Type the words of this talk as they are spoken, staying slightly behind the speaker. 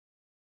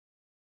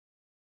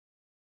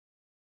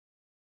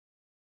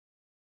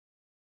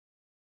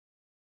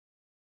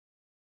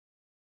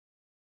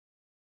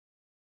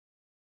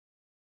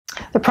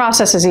The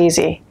process is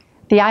easy.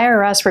 The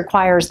IRS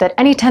requires that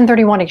any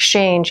 1031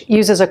 exchange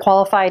uses a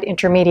qualified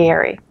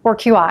intermediary, or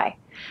QI.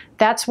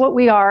 That's what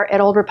we are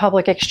at Old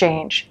Republic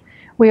Exchange.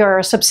 We are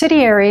a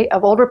subsidiary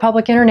of Old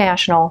Republic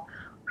International,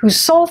 whose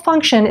sole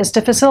function is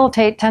to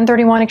facilitate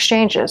 1031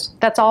 exchanges.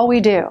 That's all we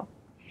do.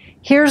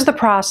 Here's the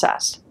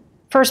process.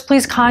 First,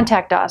 please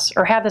contact us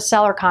or have the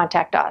seller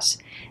contact us,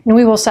 and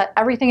we will set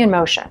everything in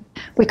motion.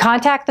 We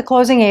contact the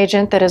closing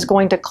agent that is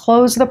going to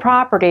close the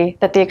property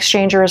that the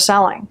exchanger is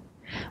selling.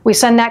 We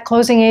send that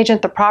closing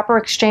agent the proper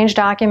exchange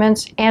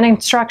documents and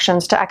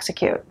instructions to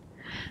execute.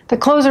 The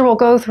closer will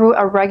go through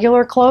a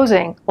regular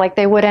closing like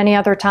they would any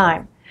other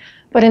time.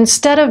 But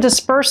instead of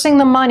dispersing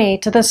the money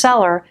to the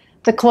seller,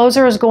 the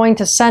closer is going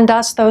to send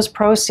us those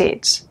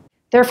proceeds.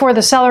 Therefore,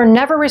 the seller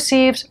never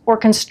receives or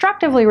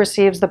constructively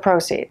receives the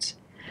proceeds.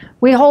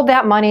 We hold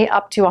that money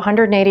up to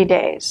 180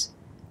 days.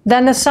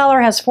 Then the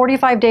seller has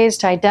 45 days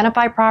to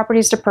identify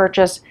properties to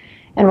purchase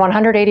and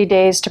 180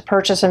 days to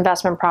purchase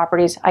investment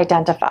properties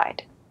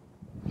identified.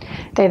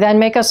 They then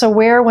make us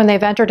aware when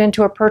they've entered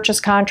into a purchase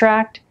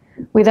contract.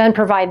 We then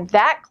provide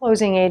that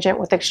closing agent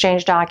with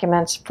exchange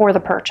documents for the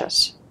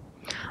purchase.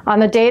 On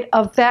the date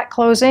of that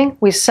closing,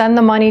 we send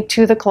the money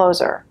to the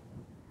closer.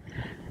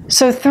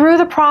 So through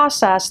the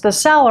process, the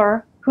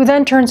seller, who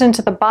then turns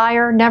into the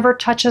buyer, never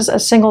touches a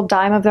single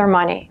dime of their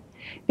money.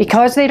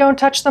 Because they don't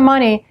touch the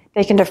money,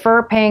 they can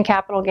defer paying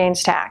capital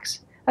gains tax.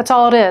 That's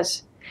all it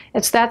is.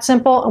 It's that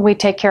simple, and we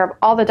take care of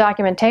all the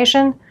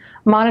documentation,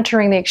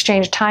 monitoring the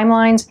exchange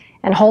timelines,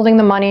 and holding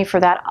the money for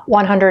that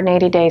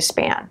 180-day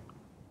span.